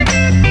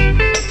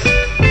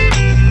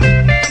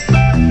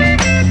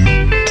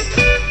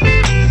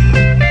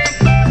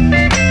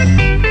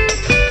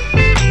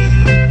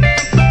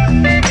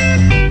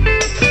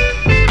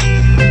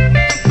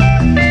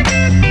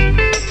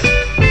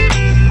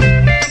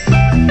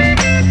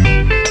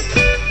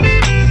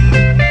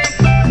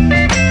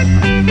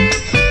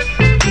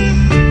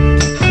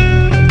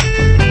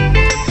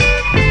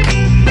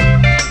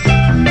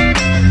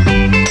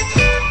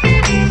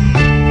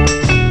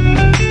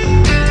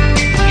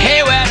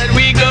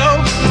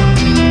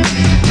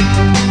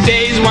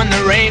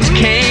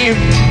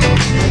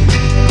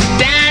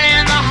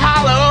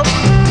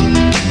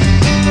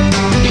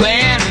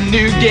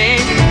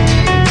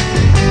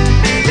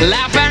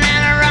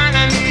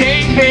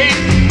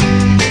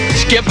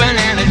skipping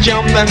and a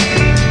jumping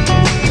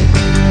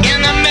in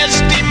the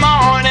misty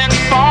morning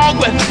fog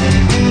with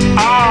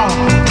our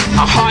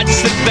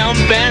hearts that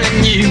thumping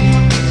and you,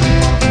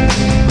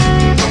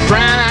 a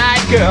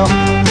brown-eyed girl.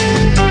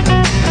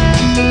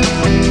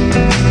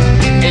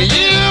 And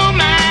you,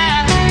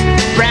 my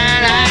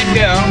brown-eyed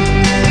girl.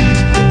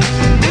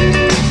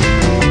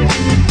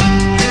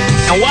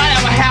 And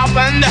whatever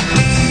happened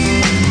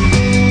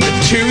to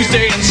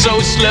Tuesday and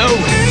so slow,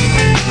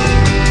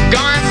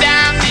 gone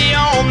down the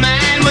old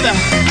man with a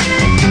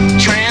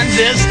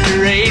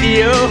transistor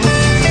radio,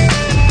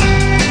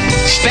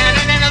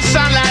 standing in the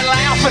sunlight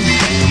laughing,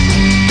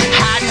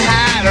 hiding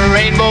behind a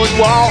rainbow's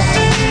wall,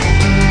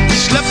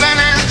 slipping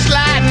and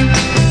sliding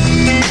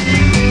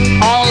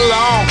all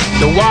along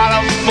the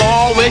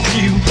waterfall with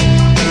you,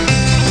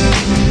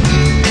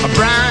 a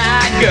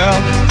brown-eyed girl.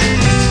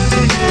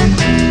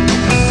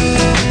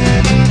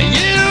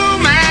 You,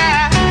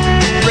 my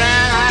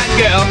brown-eyed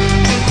girl.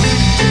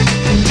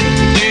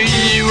 Do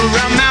you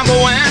remember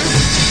when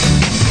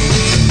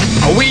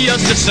we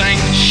used to sing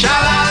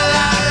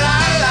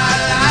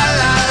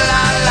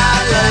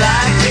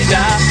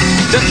sha-la-la-la-la-la-la-la-la-la-la-la-la-la,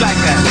 just like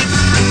that.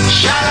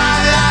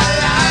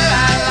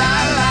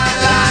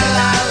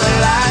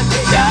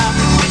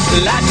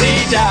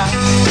 Sha-la-la-la-la-la-la-la-la-la-la-la-la-la.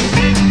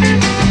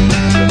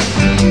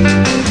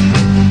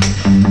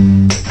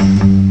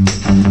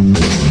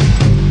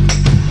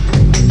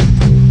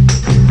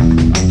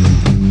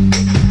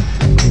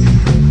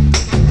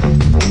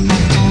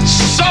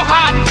 So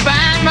hard to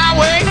find my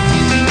way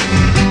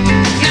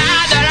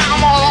now that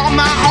I'm all on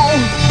my own.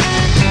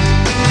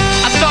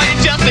 I saw you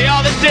just the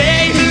other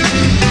day.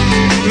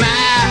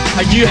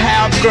 My, you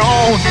have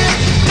grown.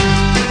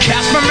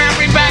 Cast my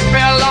memory back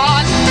there,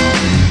 Lord.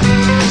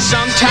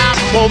 Sometimes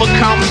I'm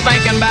overcome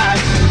thinking about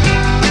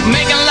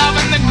making love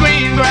in the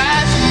green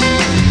grass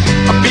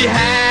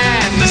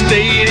behind the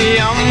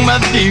stadium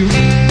with you,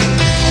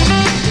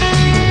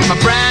 my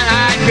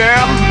brown-eyed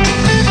girl.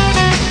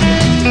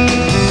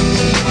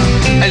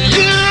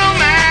 You,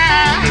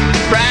 my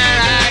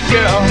brown-eyed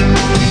girl.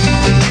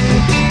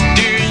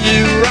 Do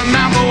you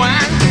remember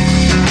when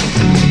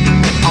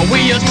we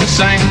used to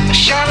sing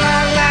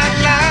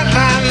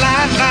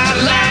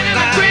sha-la-la-la-la-la-la-la-la in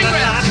the green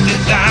grass?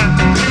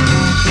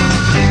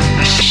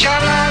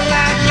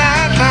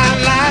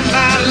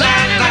 Sha-la-la-la-la-la-la-la-la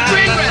in the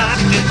green grass.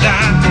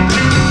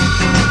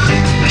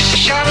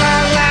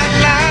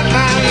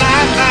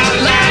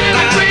 Sha-la-la-la-la-la-la-la in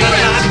the green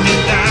grass.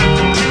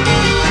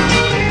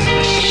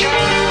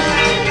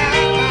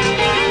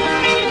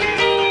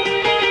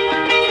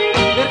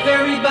 If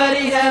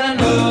everybody had an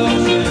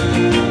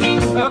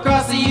ocean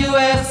across the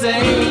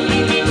USA,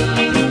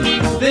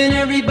 then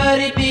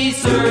everybody'd be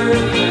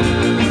served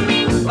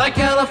like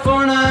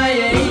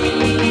California.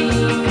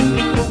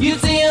 You'd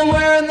see them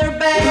wearing their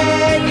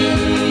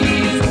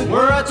baggies,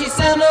 Warachi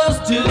sandals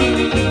too,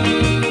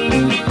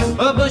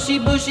 a bushy,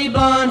 bushy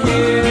blonde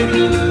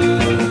hairdo,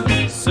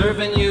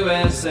 surfing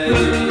USA.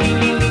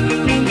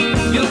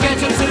 You'll catch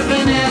them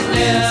surfing at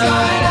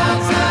Inside,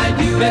 outside,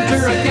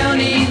 Ventura USA.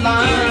 County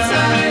line,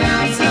 Inside,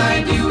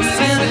 outside, USA.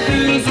 Santa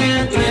Cruz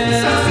and Twins,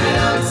 Inside,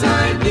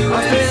 outside,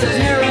 Australia's USA.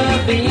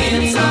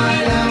 Caribbean,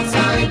 Inside,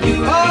 outside, all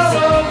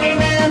USA. over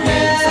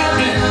Manhattan,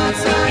 Inside,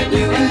 outside,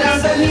 and down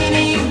USA.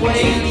 Doheny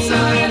Way.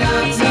 Inside,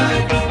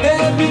 outside,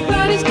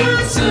 Everybody's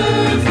gone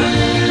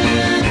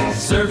surfing.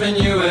 surfing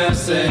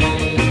USA.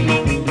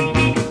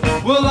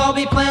 We'll all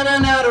be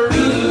planning out a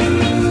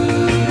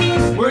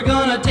route we're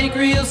gonna take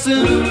real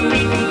soon.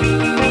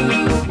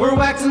 We're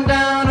waxing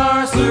down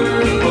our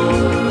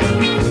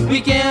surfboard,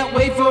 we can't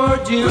wait for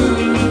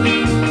June.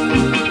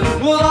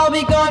 We'll all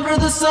be gone for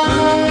the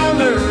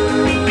summer,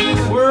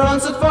 we're on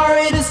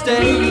safari to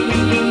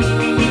stay.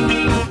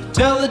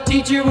 Tell the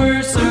teacher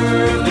we're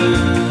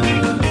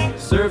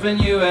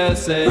surfing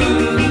USA.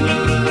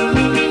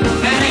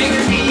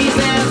 Hangar Keys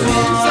and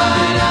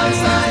Inside,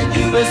 outside,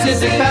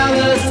 Pacific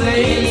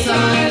Palisades,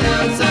 Inside,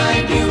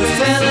 outside,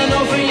 San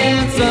Onofre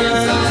and Sun,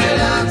 Inside,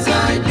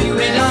 outside,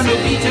 Redondo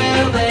Beach,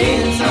 LA,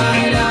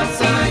 Inside,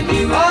 outside,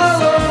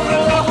 all over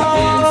La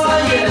Jolla,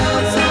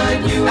 outside,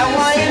 at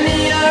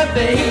Waimea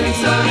Bay.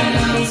 Inside,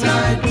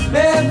 outside,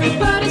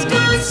 Everybody's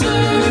gone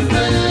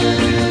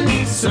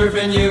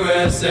surfing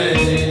USA.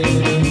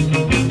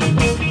 everybody's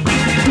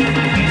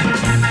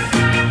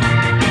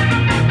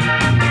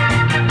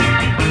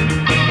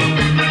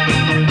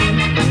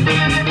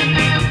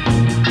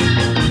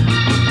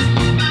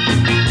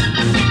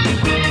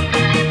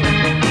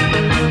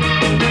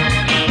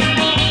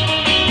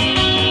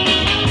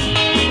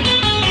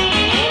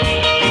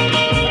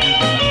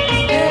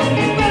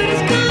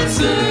gone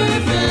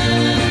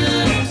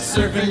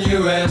Surfing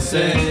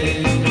USA.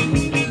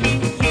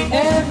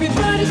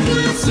 Everybody's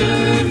gone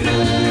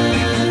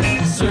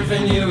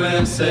Surfing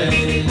USA.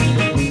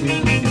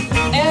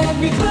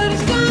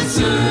 Everybody's gone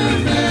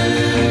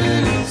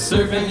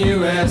Surfing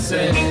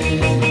USA.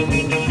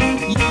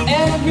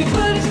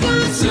 Everybody's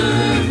gone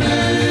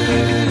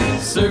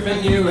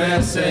Surfing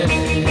USA.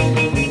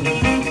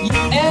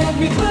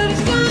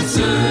 Everybody's gone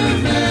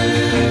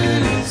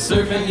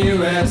Surfing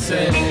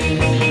USA.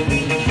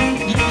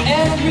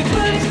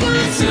 Everybody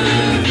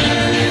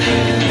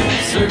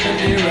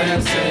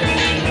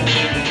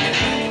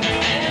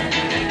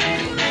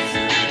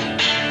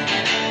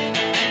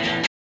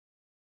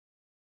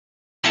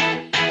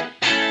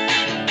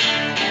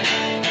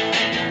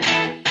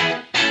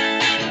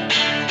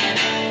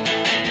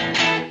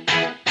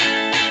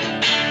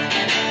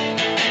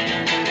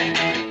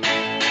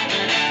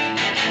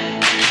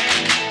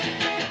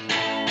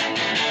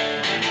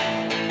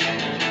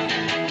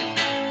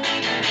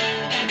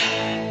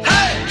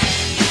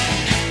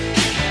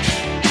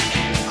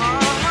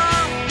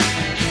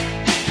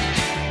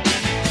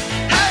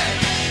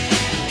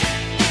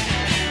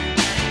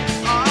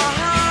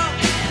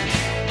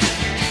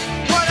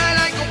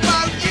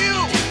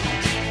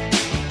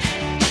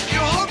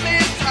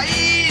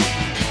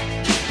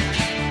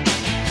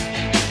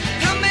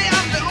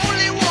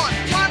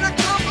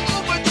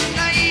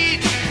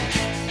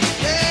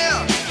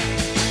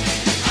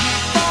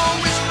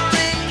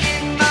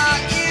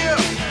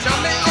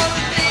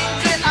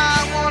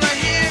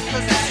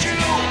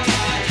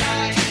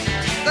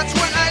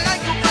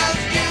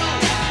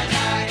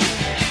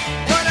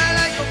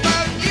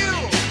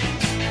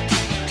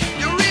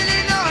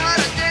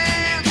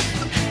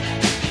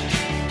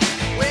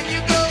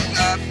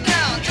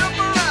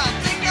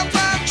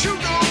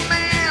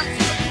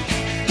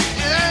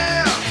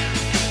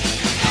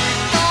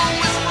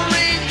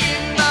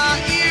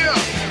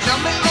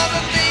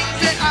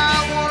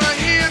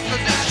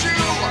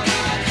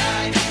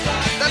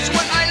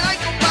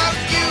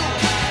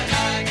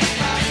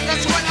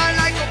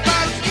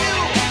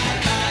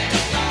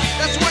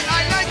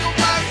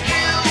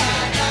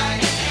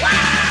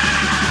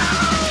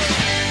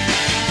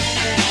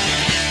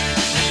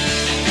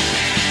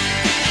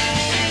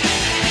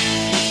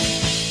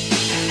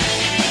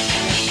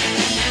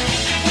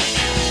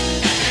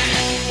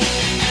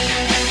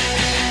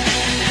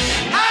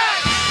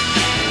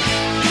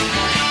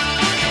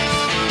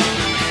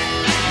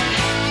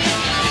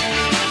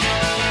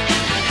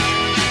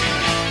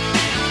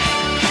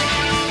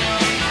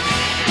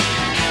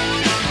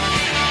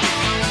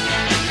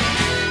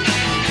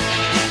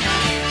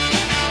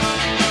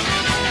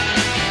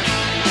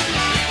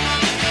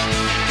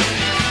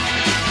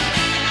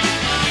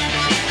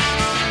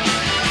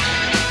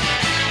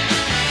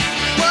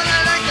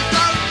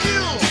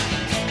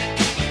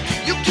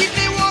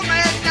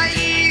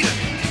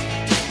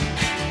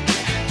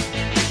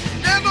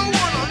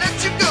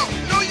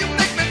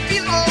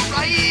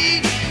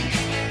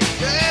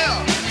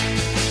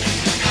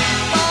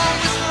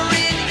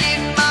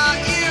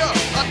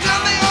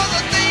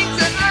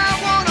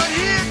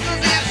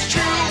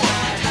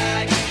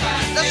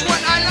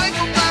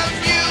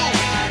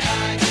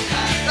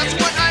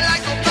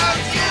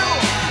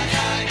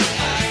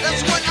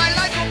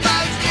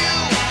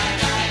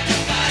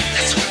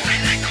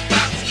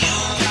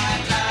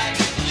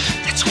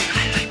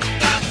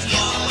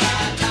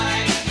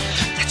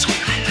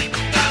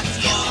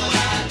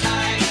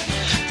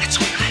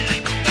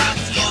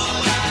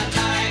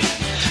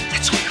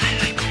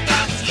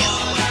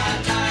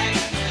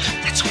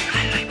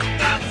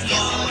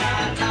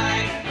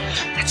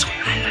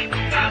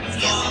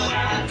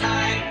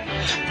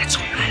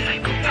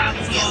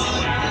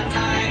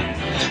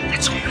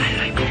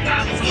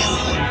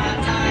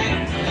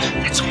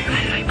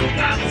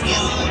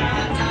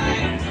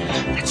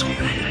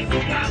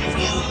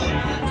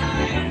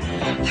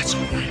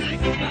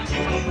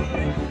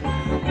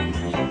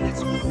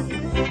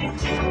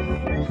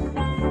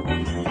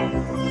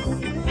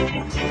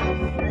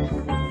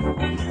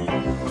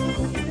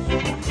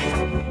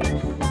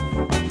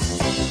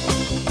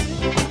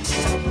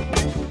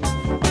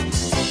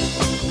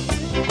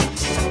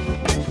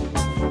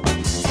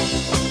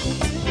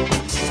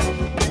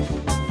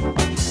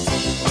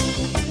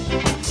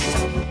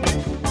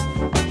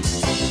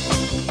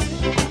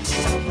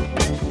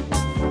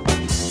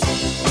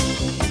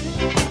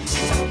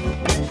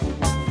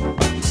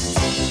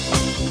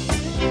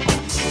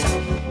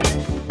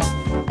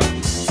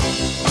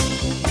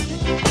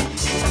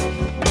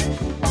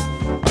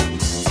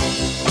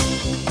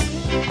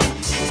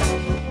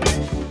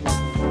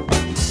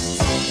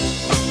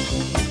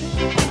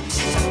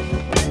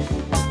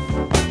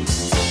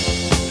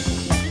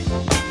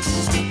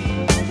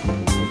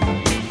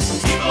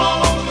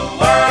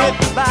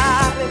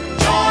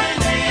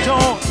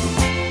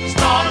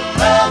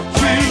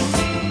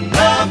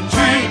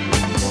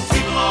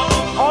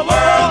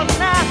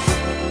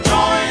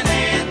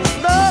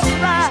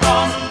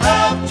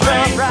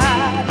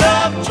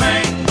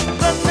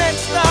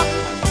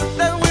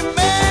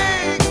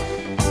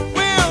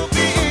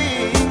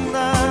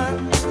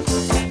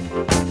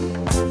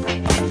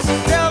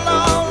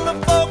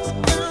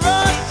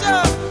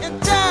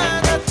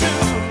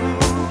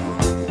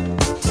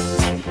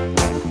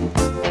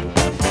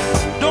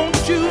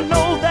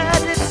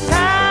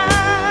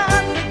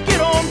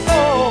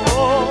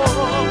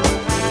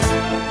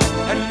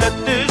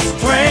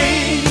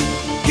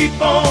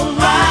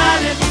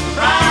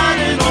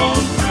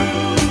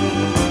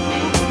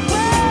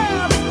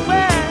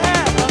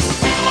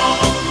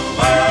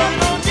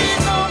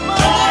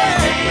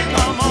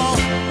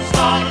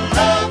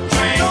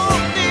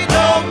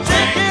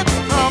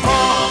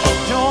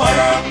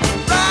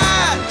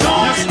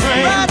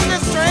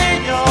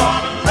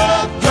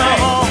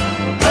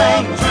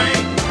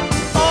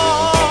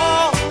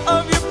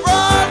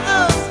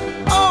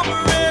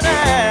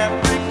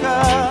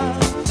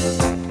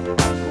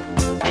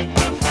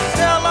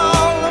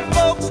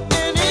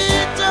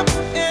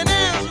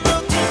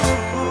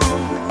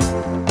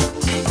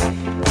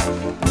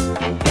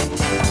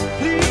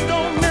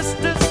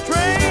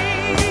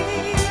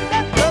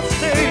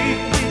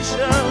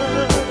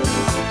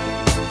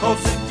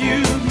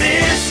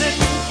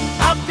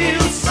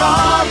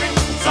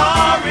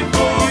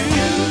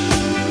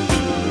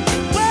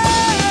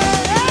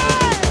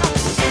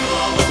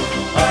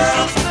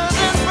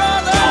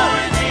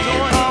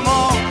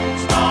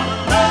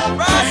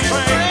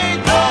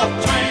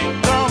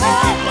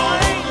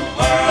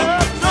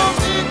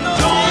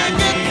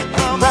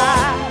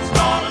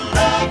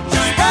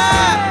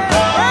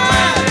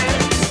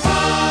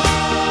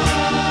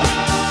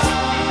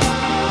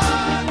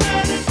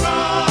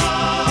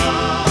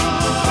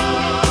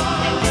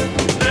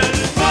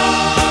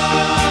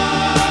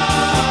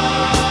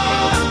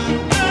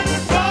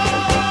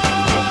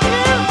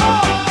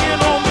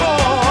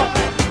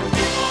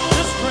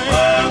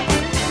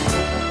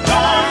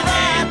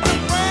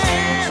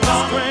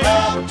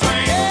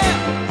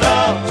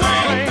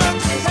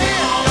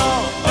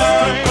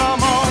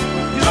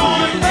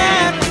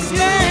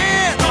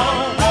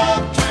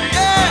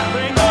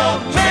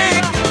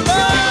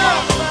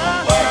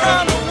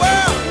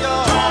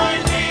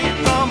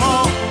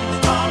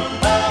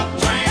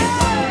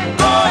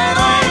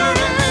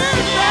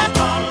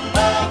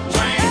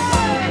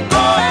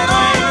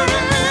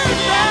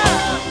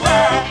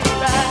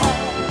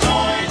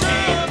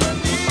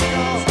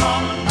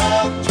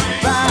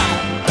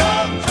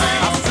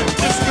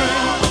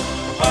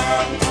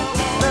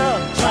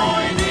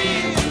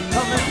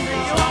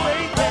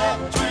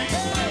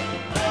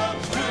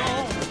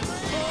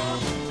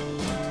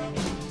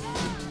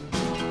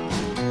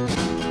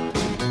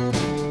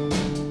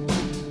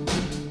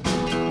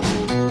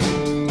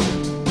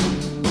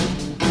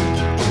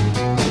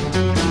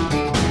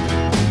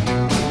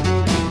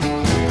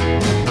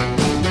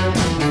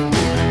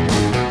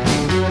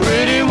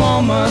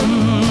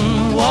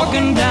woman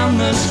walking down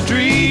the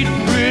street,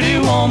 pretty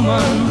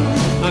woman,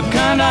 the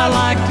kind I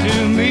like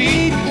to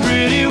meet,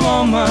 pretty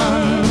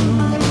woman.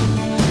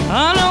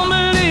 I don't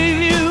believe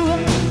you,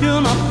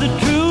 you're not the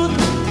truth.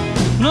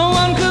 No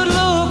one could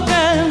look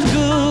as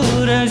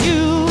good as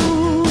you.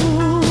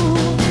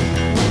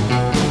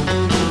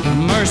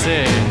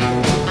 Mercy.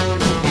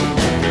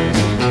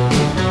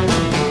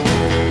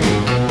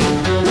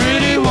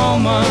 Pretty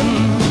woman,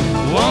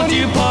 won't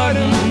you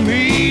pardon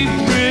me,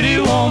 pretty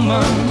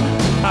woman?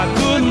 I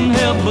couldn't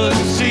help but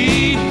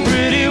see,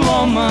 pretty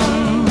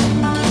woman,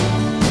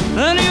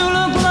 that you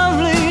look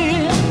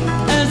lovely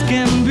as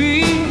can be.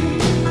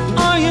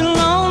 Are you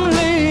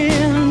lonely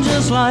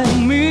just like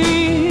me?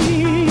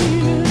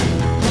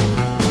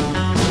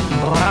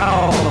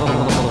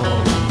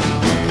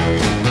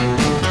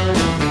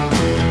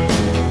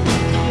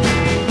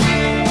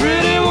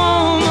 Pretty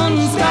woman,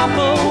 stop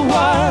a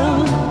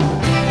while.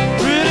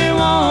 Pretty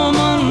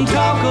woman,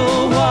 talk a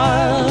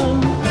while.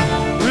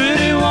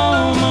 Pretty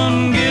woman,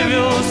 give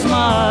your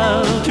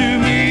smile to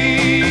me.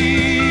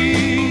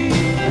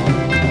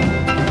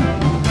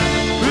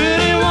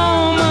 Pretty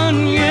woman,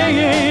 yeah,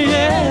 yeah,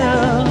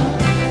 yeah.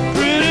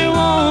 Pretty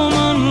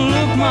woman,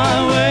 look my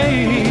way.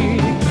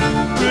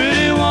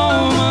 Pretty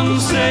woman,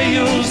 say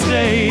you'll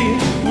stay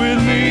with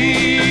me.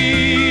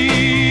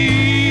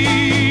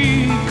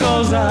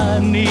 'Cause I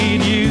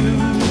need you,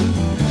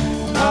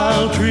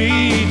 I'll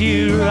treat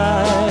you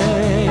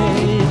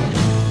right.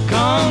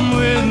 Come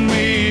with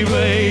me,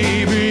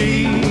 baby.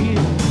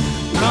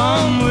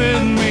 Come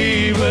with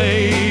me,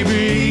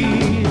 baby.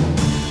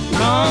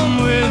 Come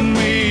with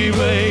me,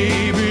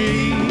 baby.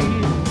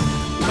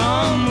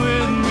 Come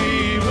with me,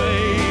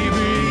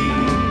 baby.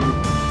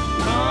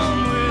 Come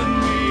with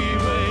me,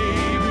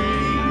 baby.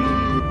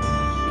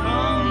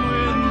 Come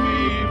with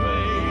me,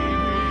 baby.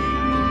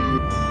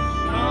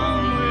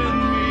 Come with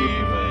me,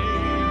 baby.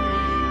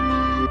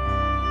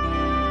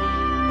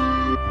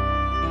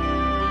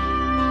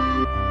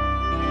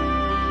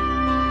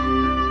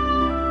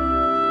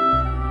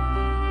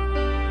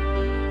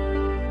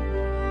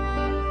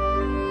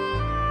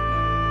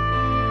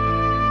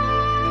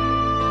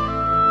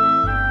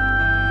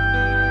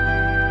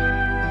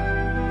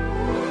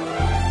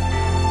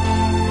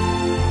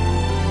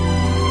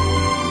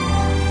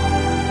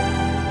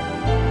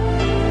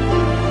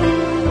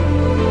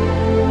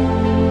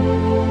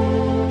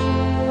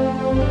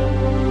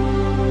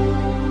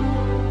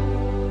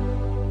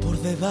 Por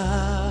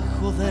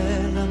debajo de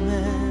la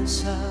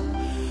mesa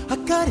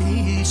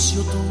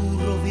acaricio tu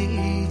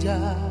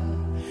rodilla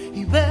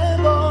y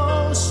bebo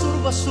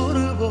sorbo a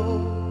sorbo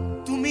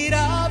tu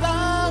mirada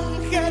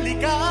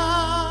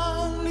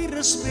angelical y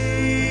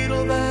respiro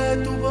de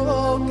tu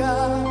boca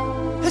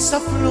esa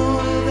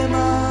flor de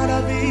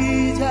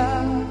maravilla.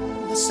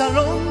 Las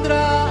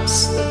alondras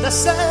del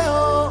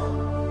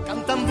deseo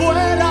cantan,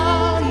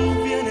 vuelan